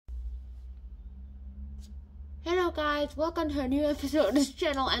up, guys? Welcome to a new episode of this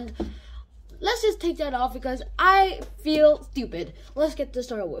channel, and let's just take that off because I feel stupid. Let's get this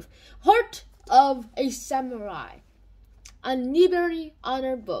started with Heart of a Samurai, a Nobel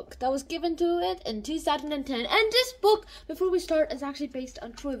Honor book that was given to it in 2010. And this book, before we start, is actually based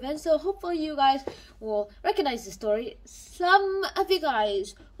on true events, so hopefully you guys will recognize the story. Some of you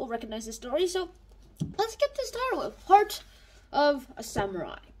guys will recognize the story, so let's get this started with Heart of a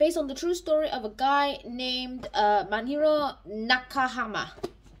Samurai, based on the true story of a guy named Manhiro Nakahama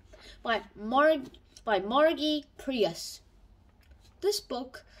by Margi Preus. This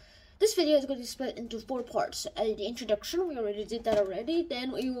video is going to be split into 4 parts. The introduction, we already did that already.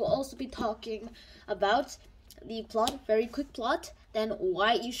 Then we will also be talking about the plot, very quick plot. Then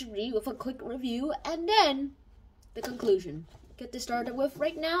why you should read with a quick review, and then the conclusion. Get this started with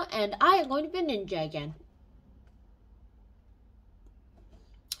right now, and I am going to be a ninja again.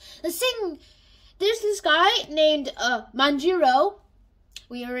 There's this guy named Manjiro.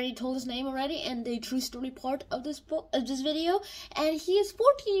 We already told his name already in the true story part of this video, and he is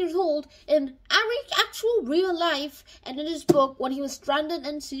 14 years old in actual real life, and in his book when he was stranded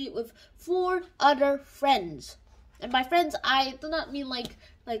at sea with 4 other friends. And by friends, I do not mean like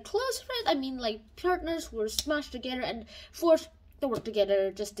close friends. I mean like partners who were smashed together and forced to work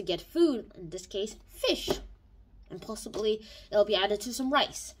together just to get food. In this case, fish, and possibly it'll be added to some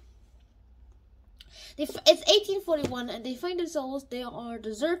rice. It's 1841, and they find themselves, they are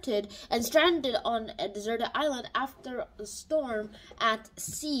deserted and stranded on a deserted island after a storm at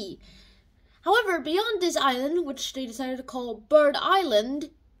sea. However, beyond this island, which they decided to call Bird Island,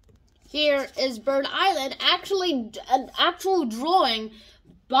 here is Bird Island, actually an actual drawing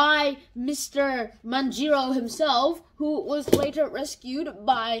by Mr. Manjiro himself, who was later rescued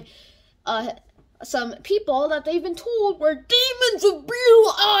by some people that they've been told were demons with blue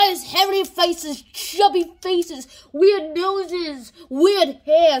eyes, hairy faces, chubby faces, weird noses, weird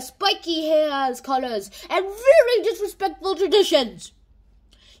hair, spiky hair colors, and very disrespectful traditions.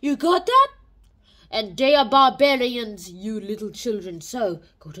 You got that? And they are barbarians, you little children, so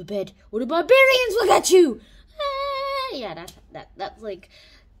go to bed or the barbarians will get you. Yeah, that's like,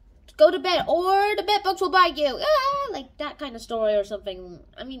 go to bed or the bed bugs will bite you. Like that kind of story or something.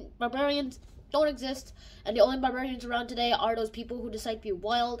 I mean, barbarians don't exist, and the only barbarians around today are those people who decide to be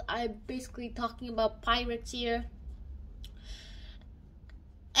wild. I'm basically talking about pirates here.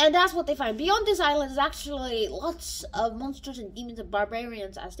 And that's what they find. Beyond this island is actually lots of monsters and demons and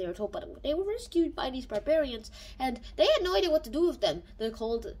barbarians, as they were told, but they were rescued by these barbarians, and they had no idea what to do with them. They're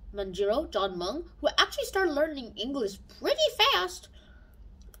called Manjiro, John Mung, who actually started learning English pretty fast,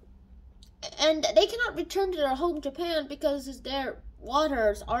 and they cannot return to their home Japan because their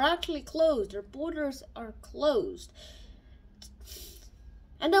waters are actually closed. Their borders are closed.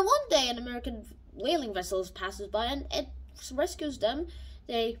 And then one day an American whaling vessel passes by and it rescues them.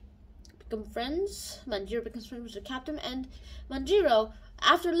 They become friends. Manjiro becomes friends with the captain, and Manjiro,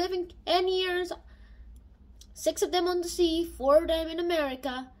 after living 10 years, 6 of them on the sea, 4 of them in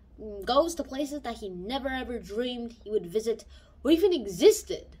America, goes to places that he never ever dreamed he would visit or even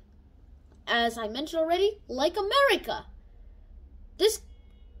existed. As I mentioned already, like America. This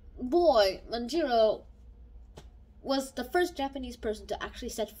boy, Manjiro, was the first Japanese person to actually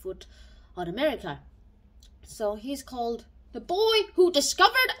set foot on America. So he's called the boy who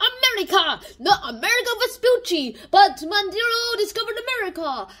discovered America! Not America Vespucci, but Manjiro discovered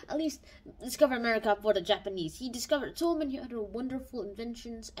America! At least, discovered America for the Japanese. He discovered so many other wonderful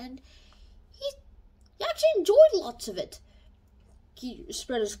inventions, and he actually enjoyed lots of it. He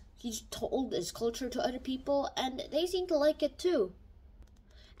told his culture to other people, and they seem to like it too.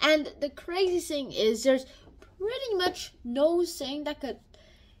 And the crazy thing is, there's pretty much no saying that could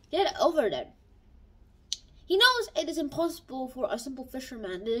get over them. He knows it is impossible for a simple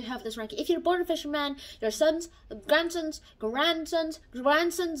fisherman to have this rank. If you're born a fisherman, your sons, grandsons,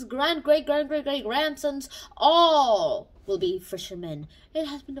 great-great-great-great-grandsons, all will be fishermen. It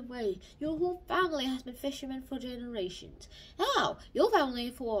has been the way. Your whole family has been fishermen for generations. Now, your family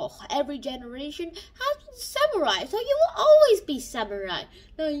for every generation has been samurai, so you will always be samurai.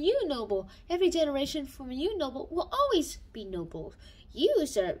 Now, you noble, every generation from you noble will always be noble. You,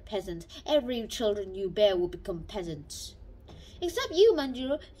 sir, peasant, every children you bear will become peasants. Except you,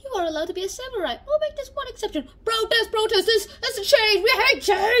 Manjiro, you are allowed to be a samurai. We'll make this one exception. Protest, this is a change, we hate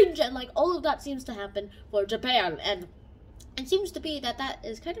change! And like, all of that seems to happen for Japan, and it seems to be that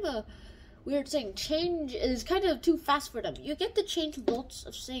is kind of a weird thing. Change is kind of too fast for them. You get to change lots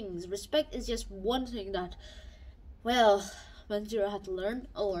of things. Respect is just one thing that, well, Manjiro had to learn,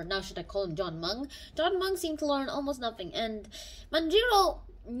 or now should I call him John Mung? John Mung seemed to learn almost nothing, and Manjiro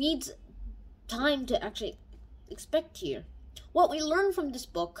needs time to actually expect here. What we learn from this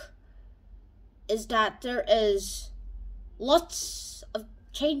book is that there is lots of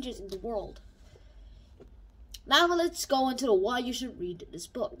changes in the world. Now let's go into the why you should read this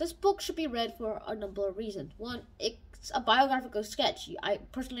book. This book should be read for a number of reasons. One, it's a biographical sketch. I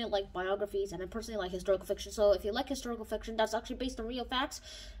personally like biographies, and I personally like historical fiction. So if you like historical fiction that's actually based on real facts,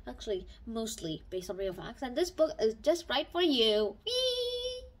 actually mostly based on real facts, and this book is just right for you.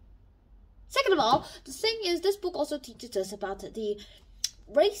 Whee! Second of all, the thing is, this book also teaches us about the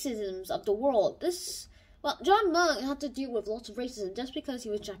racisms of the world. John Monk had to deal with lots of racism just because he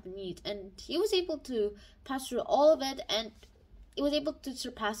was Japanese, and he was able to pass through all of it, and he was able to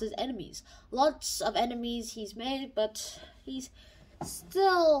surpass his enemies. Lots of enemies he's made, but he's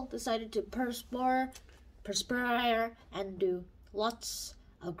still decided to perspire and do lots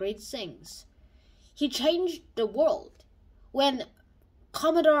of great things. He changed the world. When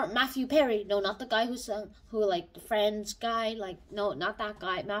Commodore Matthew Perry, no, not the guy who like the Friends guy, no, not that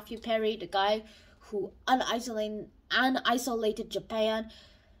guy, Matthew Perry, the guy who unisolated Japan.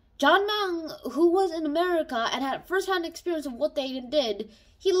 John Monk, who was in America and had first-hand experience of what they did,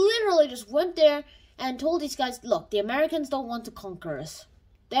 he literally just went there and told these guys, look, the Americans don't want to conquer us.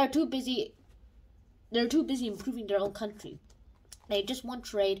 They're too busy improving their own country. They just want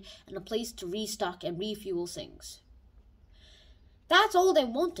trade and a place to restock and refuel things. That's all they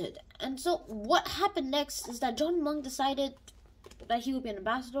wanted. And so what happened next is that John Monk decided that he would be an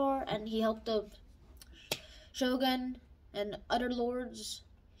ambassador, and he helped the shogun and other lords.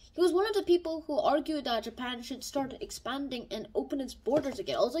 He was one of the people who argued that Japan should start expanding and open its borders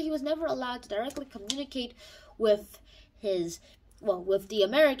again. Also, he was never allowed to directly communicate with with the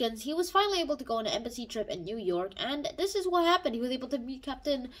Americans. He was finally able to go on an embassy trip in New York, and this is what happened. He was able to meet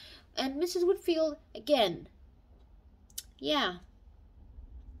Captain and Mrs. Whitfield again. Yeah.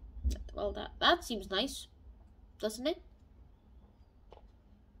 Well, that seems nice, doesn't it?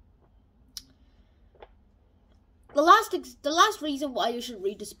 The last reason why you should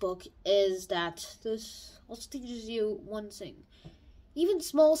read this book is that this also teaches you one thing. Even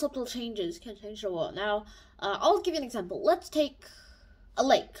small, subtle changes can change the world. Now, I'll give you an example. Let's take a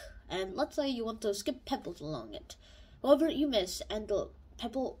lake, and let's say you want to skip pebbles along it. However, you miss, and the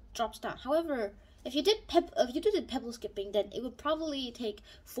pebble drops down. However, if you did pebble skipping, then it would probably take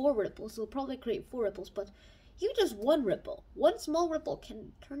 4 ripples. It would probably create 4 ripples, but you just 1 ripple. One small ripple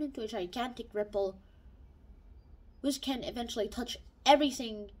can turn into a gigantic ripple, which can eventually touch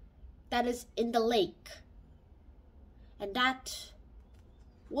everything that is in the lake. And that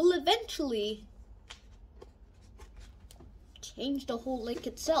will eventually change the whole lake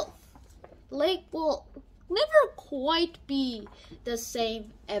itself. The lake will never quite be the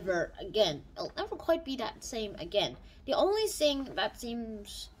same ever again. It'll never quite be that same again. The only thing that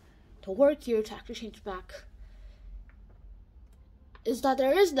seems to work here to actually change it back is that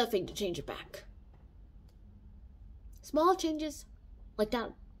there is nothing to change it back. Small changes, like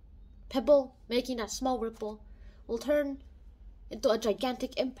that pebble making that small ripple, will turn into a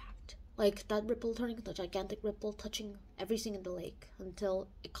gigantic impact. Like that ripple turning into a gigantic ripple, touching everything in the lake until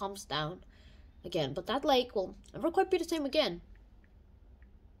it calms down again. But that lake will never quite be the same again.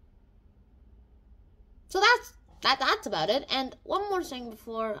 So that's about it. And one more thing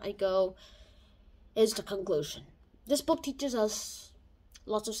before I go is the conclusion. This book teaches us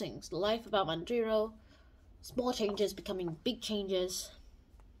lots of things. The life about Manjiro, small changes becoming big changes.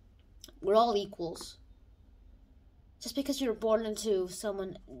 We're all equals. Just because you're born into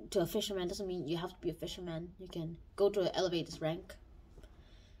a fisherman doesn't mean you have to be a fisherman. You can go to elevate this rank.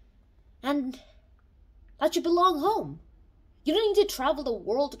 And that you belong home. You don't need to travel the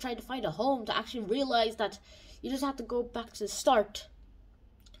world to try to find a home to actually realize that you just have to go back to the start.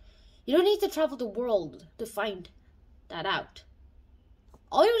 You don't need to travel the world to find that out.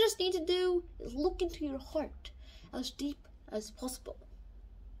 All you just need to do is look into your heart as deep as possible.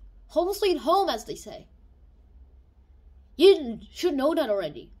 Home sweet home, as they say. You should know that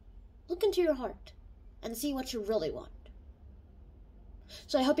already. Look into your heart and see what you really want.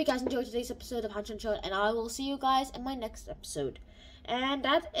 So I hope you guys enjoyed today's episode of Hanshin Show, and I will see you guys in my next episode. And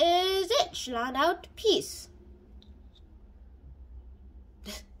that is it. Shlan out. Peace.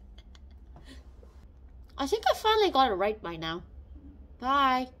 I think I finally got it right by now.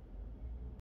 Bye.